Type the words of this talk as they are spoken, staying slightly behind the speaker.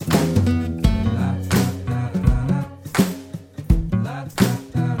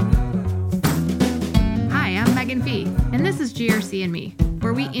GRC and Me,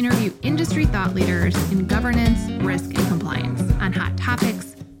 where we interview industry thought leaders in governance, risk, and compliance on hot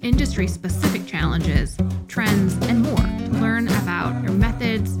topics, industry-specific challenges, trends, and more to learn about your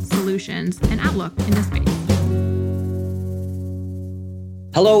methods, solutions, and outlook in the space.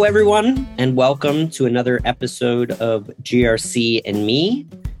 Hello, everyone, and welcome to another episode of GRC and Me.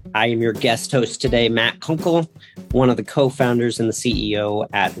 I am your guest host today, Matt Kunkel, one of the co-founders and the CEO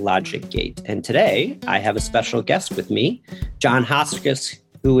at LogicGate. And today, I have a special guest with me, John Hoskins,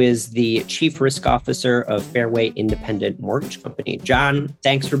 who is the Chief Risk Officer of Fairway Independent Mortgage Company. John,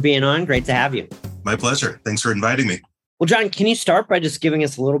 thanks for being on. Great to have you. My pleasure. Thanks for inviting me. Well, John, can you start by just giving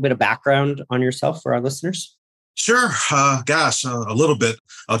us a little bit of background on yourself for our listeners? Sure. A little bit.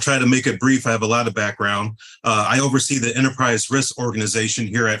 I'll try to make it brief. I have a lot of background. I oversee the enterprise risk organization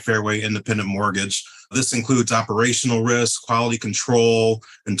here at Fairway Independent Mortgage. This includes operational risk, quality control,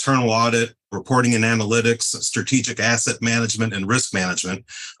 internal audit, reporting and analytics, strategic asset management, and risk management.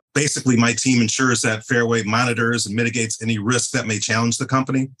 Basically, my team ensures that Fairway monitors and mitigates any risk that may challenge the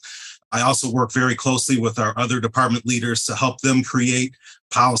company. I also work very closely with our other department leaders to help them create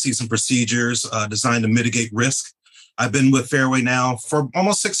policies and procedures designed to mitigate risk. I've been with Fairway now for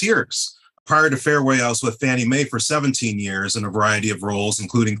almost 6 years. Prior to Fairway, I was with Fannie Mae for 17 years in a variety of roles,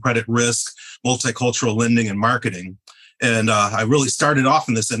 including credit risk, multicultural lending, and marketing. And I really started off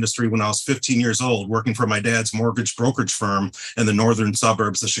in this industry when I was 15 years old, working for my dad's mortgage brokerage firm in the northern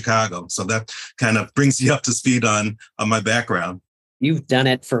suburbs of Chicago. So that kind of brings you up to speed on my background. You've done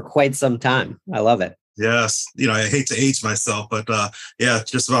it for quite some time. I love it. Yes. I hate to age myself, but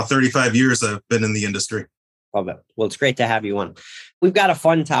just about 35 years I've been in the industry. Love it. Well, it's great to have you on. We've got a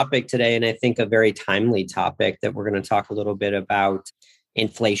fun topic today, and I think a very timely topic that we're going to talk a little bit about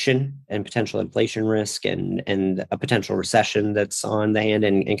inflation and potential inflation risk and a potential recession that's on the hand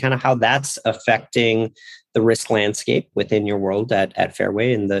and kind of how that's affecting the risk landscape within your world at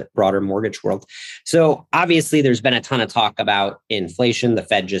Fairway and the broader mortgage world. So obviously there's been a ton of talk about inflation. The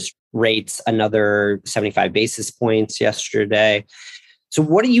Fed just rates another 75 basis points yesterday. So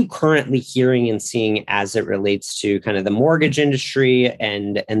what are you currently hearing and seeing as it relates to kind of the mortgage industry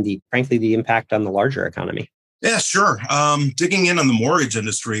and frankly, the impact on the larger economy? Yeah, sure. Digging in on the mortgage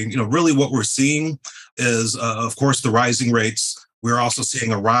industry, really what we're seeing is, of course, the rising rates. We're also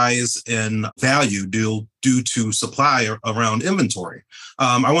seeing a rise in value due to supply around inventory.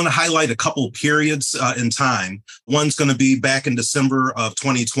 I want to highlight a couple periods in time. One's going to be back in December of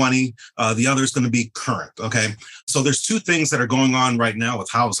 2020. The other is going to be current. Okay. So there's two things that are going on right now with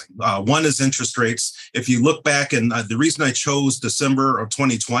housing. One is interest rates. If you look back, and the reason I chose December of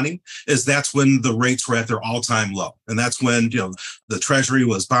 2020 is that's when the rates were at their all-time low. And that's when, the Treasury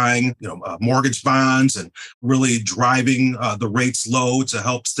was buying, mortgage bonds and really driving the rates low to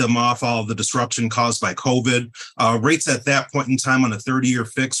help stem off all the disruption caused by COVID. Rates at that point in time on a 30-year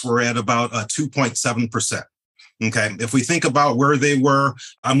fix were at about 2.7%. Okay. If we think about where they were,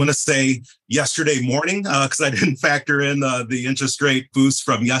 I'm going to say yesterday morning, because I didn't factor in the interest rate boost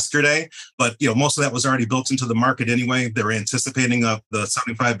from yesterday. But, most of that was already built into the market anyway. They were anticipating the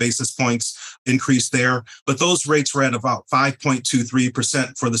 75 basis points increase there. But those rates were at about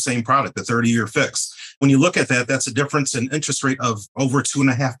 5.23% for the same product, the 30-year fix. When you look at that, that's a difference in interest rate of over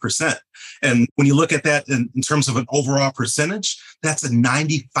 2.5%. And when you look at that in terms of an overall percentage, that's a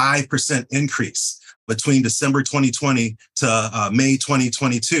 95% increase between December 2020 to May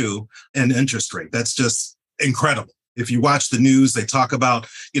 2022 in interest rate. That's just incredible. If you watch the news, they talk about,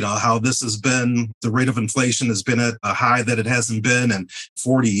 how this has been, the rate of inflation has been at a high that it hasn't been in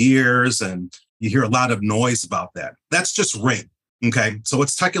 40 years. And you hear a lot of noise about that. That's just rate. Okay, so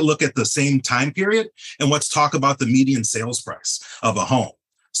let's take a look at the same time period and let's talk about the median sales price of a home.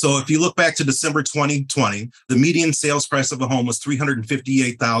 So if you look back to December 2020, the median sales price of a home was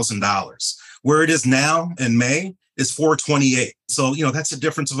 $358,000. Where it is now in May is $428,000. So, that's a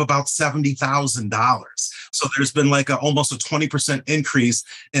difference of about $70,000. So there's been almost a 20% increase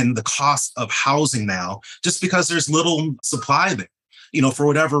in the cost of housing now, just because there's little supply there. For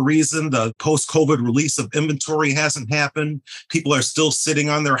whatever reason, the post-COVID release of inventory hasn't happened. People are still sitting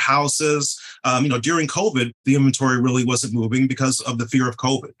on their houses. During COVID, the inventory really wasn't moving because of the fear of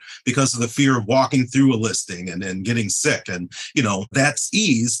COVID, because of the fear of walking through a listing and getting sick. And, that's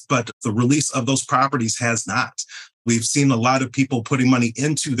eased, but the release of those properties has not. We've seen a lot of people putting money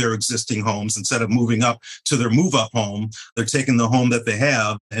into their existing homes instead of moving up to their move-up home. They're taking the home that they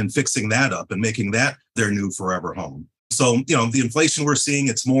have and fixing that up and making that their new forever home. So, the inflation we're seeing,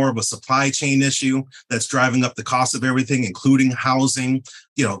 it's more of a supply chain issue that's driving up the cost of everything, including housing.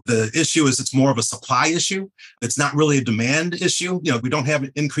 The issue is it's more of a supply issue. It's not really a demand issue. We don't have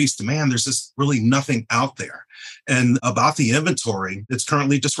increased demand. There's just really nothing out there. And about the inventory, it's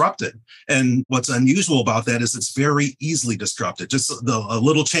currently disrupted. And what's unusual about that is it's very easily disrupted. Just a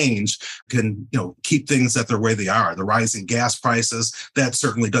little change can, keep things at the way they are. The rising gas prices, that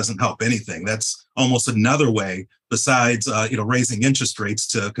certainly doesn't help anything. That's almost another way besides, raising interest rates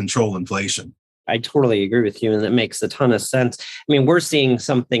to control inflation. I totally agree with you. And that makes a ton of sense. I mean, we're seeing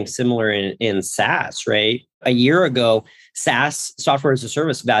something similar in SaaS, right? A year ago, SaaS, software as a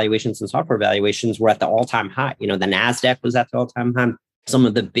service valuations and software valuations were at the all-time high. The NASDAQ was at the all-time high. Some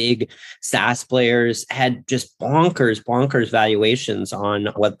of the big SaaS players had just bonkers valuations on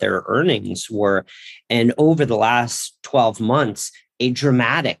what their earnings were. And over the last 12 months, a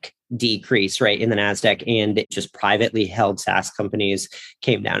dramatic decrease, right, in the NASDAQ, and just privately held SaaS companies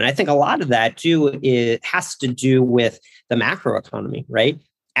came down. And I think a lot of that too, it has to do with the macro economy, right?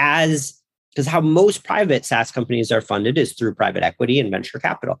 Because how most private SaaS companies are funded is through private equity and venture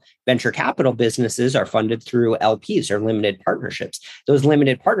capital. Venture capital businesses are funded through LPs or limited partnerships. Those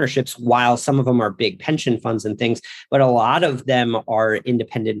limited partnerships, while some of them are big pension funds and things, but a lot of them are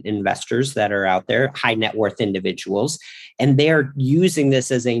independent investors that are out there, high net worth individuals, and they're using this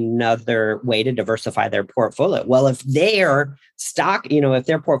as another way to diversify their portfolio. Well, if their stock, if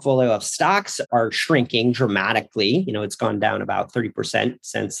their portfolio of stocks are shrinking dramatically, it's gone down about 30%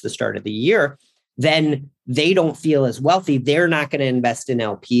 since the start of the year, then they don't feel as wealthy. They're not going to invest in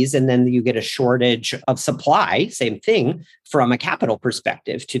LPs. And then you get a shortage of supply, same thing from a capital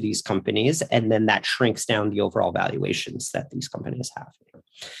perspective to these companies. And then that shrinks down the overall valuations that these companies have.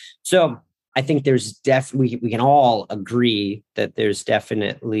 So I think there's we can all agree that there's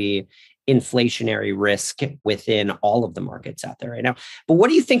definitely inflationary risk within all of the markets out there right now. But what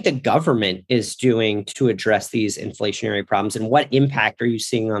do you think the government is doing to address these inflationary problems, and what impact are you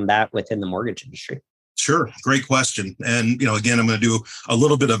seeing on that within the mortgage industry? Sure. Great question. And, again, I'm going to do a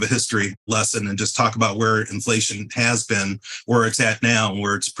little bit of a history lesson and just talk about where inflation has been, where it's at now, and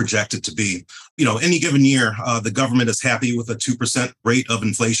where it's projected to be. Any given year, the government is happy with a 2% rate of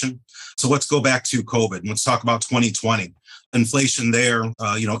inflation. So let's go back to COVID. Let's talk about 2020. Inflation there,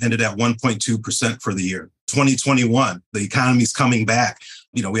 ended at 1.2% for the year. 2021, the economy's coming back.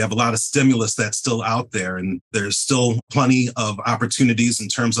 We have a lot of stimulus that's still out there, and there's still plenty of opportunities in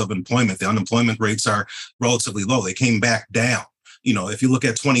terms of employment. The unemployment rates are relatively low. They came back down. If you look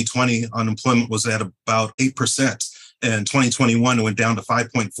at 2020, unemployment was at about 8%, and 2021 it went down to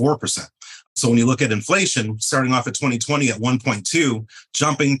 5.4%. So when you look at inflation, starting off at 2020 at 1.2,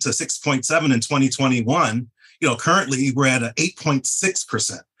 jumping to 6.7 in 2021, currently we're at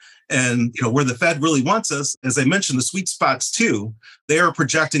 8.6%. And, where the Fed really wants us, as I mentioned, the sweet spots too, they are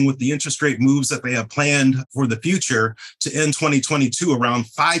projecting with the interest rate moves that they have planned for the future to end 2022 around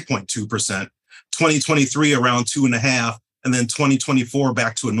 5.2%, 2023 around 2.5%, and then 2024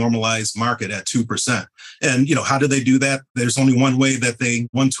 back to a normalized market at 2%. And, how do they do that? There's only one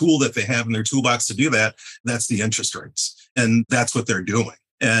tool that they have in their toolbox to do that. That's the interest rates. And that's what they're doing.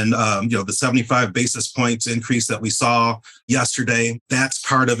 And, the 75 basis points increase that we saw yesterday, that's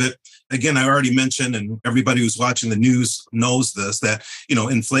part of it. Again, I already mentioned, and everybody who's watching the news knows this, that,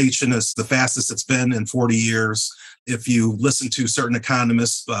 inflation is the fastest it's been in 40 years. If you listen to certain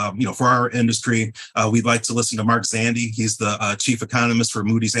economists, for our industry, we'd like to listen to Mark Zandi. He's the chief economist for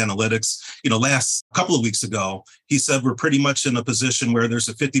Moody's Analytics. Last couple of weeks ago, he said we're pretty much in a position where there's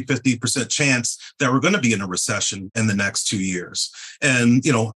a 50% chance that we're going to be in a recession in the next 2 years. And,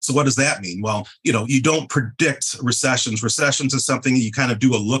 so what does that mean? Well, you don't predict recessions. Recessions is something you kind of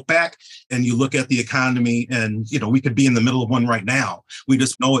do a look back and you look at the economy, and, we could be in the middle of one right now. We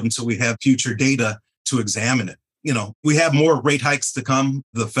just know it until we have future data to examine it. We have more rate hikes to come.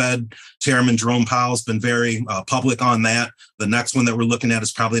 The Fed Chairman Jerome Powell has been very public on that. The next one that we're looking at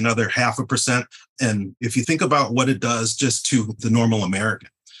is probably another 0.5%. And if you think about what it does just to the normal American,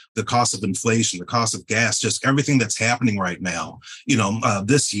 the cost of inflation, the cost of gas, just everything that's happening right now,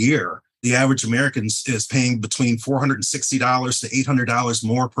 this year, the average American is paying between $460 to $800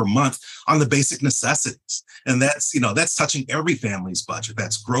 more per month on the basic necessities. And that's touching every family's budget.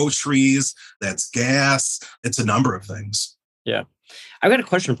 That's groceries, that's gas, it's a number of things. Yeah. I've got a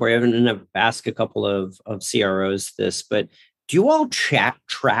question for you. I'm going to ask a couple of CROs this, but do you all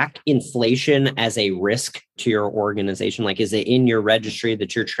track inflation as a risk to your organization? Like, is it in your registry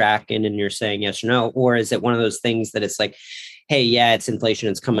that you're tracking and you're saying yes or no? Or is it one of those things that it's like, hey, yeah, it's inflation,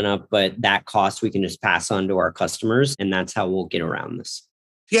 it's coming up, but that cost we can just pass on to our customers, and that's how we'll get around this?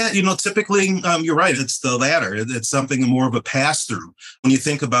 Yeah, typically you're right. It's the latter. It's something more of a pass through. When you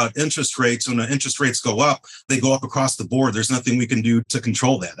think about interest rates, when the interest rates go up, they go up across the board. There's nothing we can do to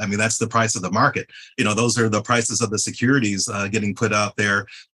control that. I mean, that's the price of the market. Those are the prices of the securities getting put out there.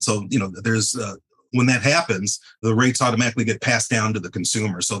 So, there's when that happens, the rates automatically get passed down to the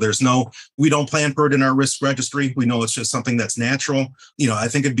consumer. So we don't plan for it in our risk registry. We know it's just something that's natural. I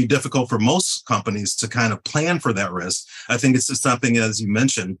think it'd be difficult for most companies to kind of plan for that risk. I think it's just something, as you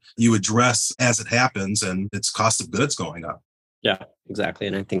mentioned, you address as it happens, and it's cost of goods going up. Yeah, exactly.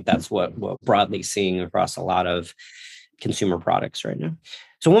 And I think that's what we're broadly seeing across a lot of consumer products right now.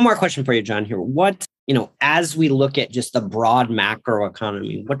 So one more question for you, John, here. What, as we look at just the broad macro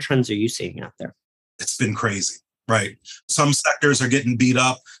economy, what trends are you seeing out there? It's been crazy, right? Some sectors are getting beat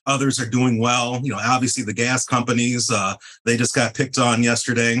up. Others are doing well. Obviously the gas companies, they just got picked on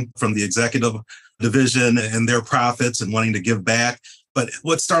yesterday from the executive division and their profits and wanting to give back. But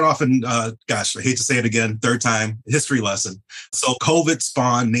let's start off in, I hate to say it again, third time, history lesson. So COVID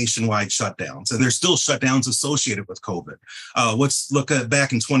spawned nationwide shutdowns, and there's still shutdowns associated with COVID. Let's look at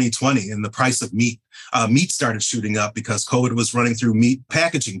back in 2020 and the price of meat. Meat started shooting up because COVID was running through meat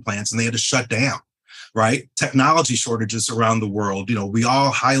packaging plants and they had to shut down. Right? Technology shortages around the world. We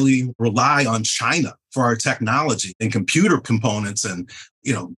all highly rely on China for our technology and computer components and,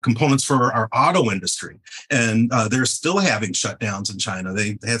 components for our auto industry. And they're still having shutdowns in China.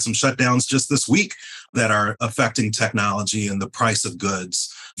 They had some shutdowns just this week that are affecting technology and the price of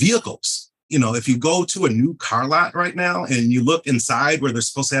goods. Vehicles. If you go to a new car lot right now and you look inside where they're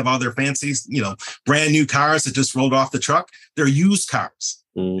supposed to have all their fancy, brand new cars that just rolled off the truck, they're used cars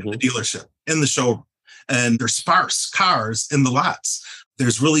in the dealership, in the showroom. And there's sparse cars in the lots.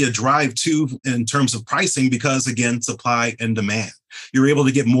 There's really a drive too in terms of pricing because, again, supply and demand. You're able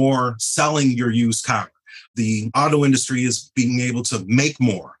to get more selling your used car. The auto industry is being able to make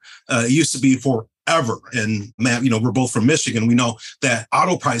more. It used to be forever. And Matt, we're both from Michigan. We know that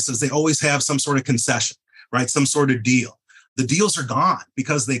auto prices, they always have some sort of concession, right? Some sort of deal. The deals are gone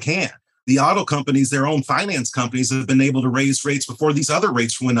because they can. The auto companies, their own finance companies, have been able to raise rates before these other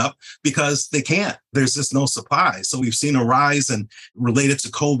rates went up because they can't. There's just no supply. So we've seen a rise and related to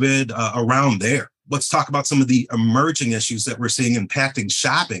COVID around there. Let's talk about some of the emerging issues that we're seeing impacting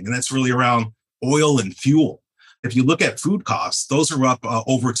shopping, and that's really around oil and fuel. If you look at food costs, those are up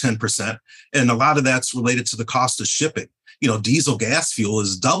over 10%. And a lot of that's related to the cost of shipping. Diesel gas fuel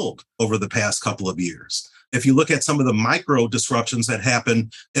has doubled over the past couple of years. If you look at some of the micro disruptions that happen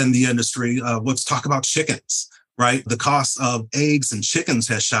in the industry, let's talk about chickens, right? The cost of eggs and chickens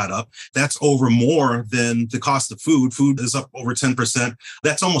has shot up. That's over more than the cost of food. Food is up over 10%.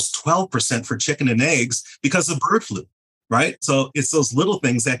 That's almost 12% for chicken and eggs because of bird flu, right? So it's those little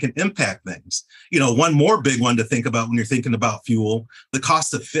things that can impact things. One more big one to think about when you're thinking about fuel, the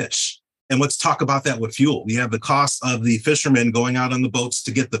cost of fish. And let's talk about that with fuel. You have the cost of the fishermen going out on the boats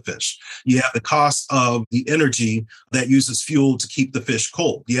to get the fish. You have the cost of the energy that uses fuel to keep the fish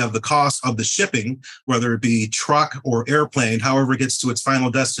cold. You have the cost of the shipping, whether it be truck or airplane, however it gets to its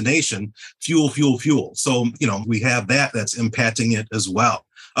final destination, fuel. So, we have that's impacting it as well.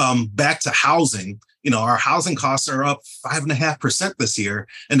 Back to housing, our housing costs are up 5.5% this year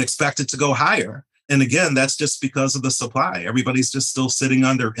and expected to go higher. And again, that's just because of the supply. Everybody's just still sitting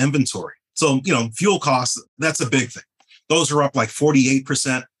on their inventory. So, fuel costs, that's a big thing. Those are up like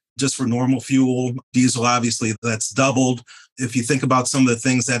 48% just for normal fuel. Diesel, obviously, that's doubled. If you think about some of the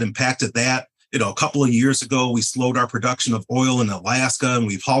things that impacted that, a couple of years ago, we slowed our production of oil in Alaska and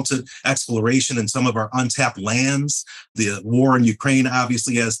we've halted exploration in some of our untapped lands. The war in Ukraine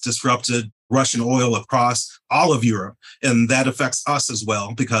obviously has disrupted Russian oil across all of Europe. And that affects us as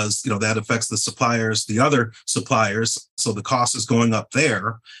well because, that affects the suppliers, the other suppliers. So the cost is going up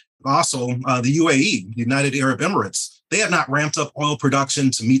there. Also, the UAE, United Arab Emirates, they have not ramped up oil production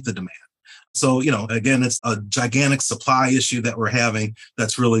to meet the demand. So, again, it's a gigantic supply issue that we're having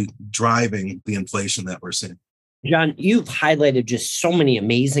that's really driving the inflation that we're seeing. John, you've highlighted just so many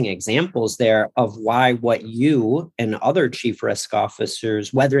amazing examples there of why what you and other chief risk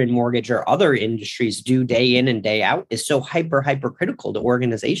officers, whether in mortgage or other industries, do day in and day out is so hyper critical to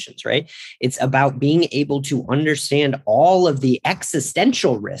organizations, right? It's about being able to understand all of the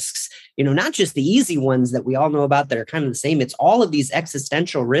existential risks, not just the easy ones that we all know about that are kind of the same. It's all of these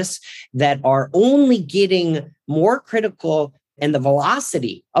existential risks that are only getting more critical. And the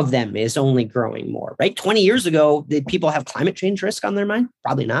velocity of them is only growing more, right? 20 years ago, did people have climate change risk on their mind?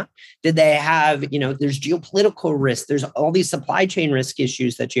 Probably not. Did they have, there's geopolitical risk. There's all these supply chain risk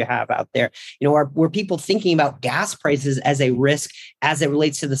issues that you have out there. Were people thinking about gas prices as a risk as it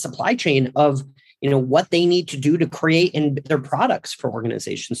relates to the supply chain of, what they need to do to create their products for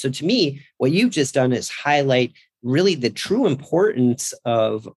organizations. So to me, what you've just done is highlight really the true importance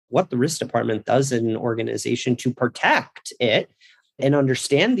of what the risk department does in an organization to protect it and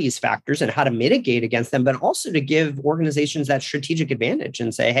understand these factors and how to mitigate against them, but also to give organizations that strategic advantage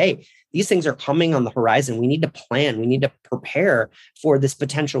and say, hey, these things are coming on the horizon. We need to plan. We need to prepare for this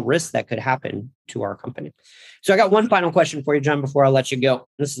potential risk that could happen to our company. So I got one final question for you, John, before I let you go.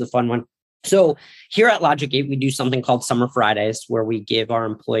 This is a fun one. So here at LogicGate, we do something called Summer Fridays, where we give our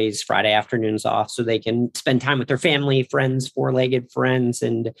employees Friday afternoons off so they can spend time with their family, friends, four-legged friends,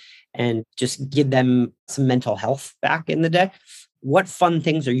 and just give them some mental health back in the day. What fun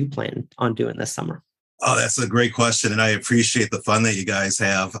things are you planning on doing this summer? Oh, that's a great question. And I appreciate the fun that you guys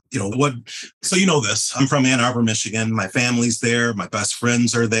have. So you know this, I'm from Ann Arbor, Michigan. My family's there. My best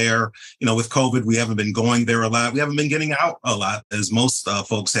friends are there. With COVID, we haven't been going there a lot. We haven't been getting out a lot, as most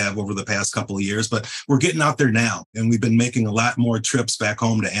folks have over the past couple of years, but we're getting out there now. And we've been making a lot more trips back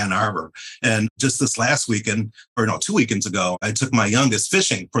home to Ann Arbor. And just this last weekend, 2 weekends ago, I took my youngest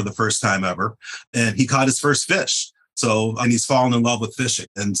fishing for the first time ever, and he caught his first fish. And he's fallen in love with fishing,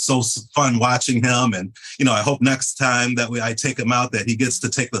 and so fun watching him. And, I hope next time that I take him out that he gets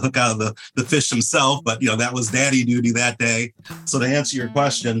to take the hook out of the fish himself. But, that was daddy duty that day. So to answer your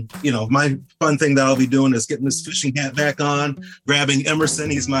question, my fun thing that I'll be doing is getting this fishing hat back on, grabbing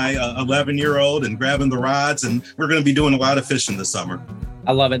Emerson. He's my 11-year-old, and grabbing the rods. And we're going to be doing a lot of fishing this summer.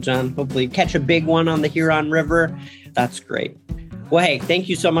 I love it, John. Hopefully catch a big one on the Huron River. That's great. Well, hey, thank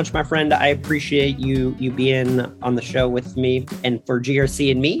you so much, my friend. I appreciate you being on the show with me. And for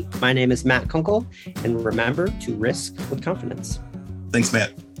GRC and me, my name is Matt Kunkel. And remember to risk with confidence. Thanks,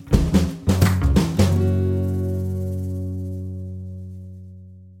 Matt.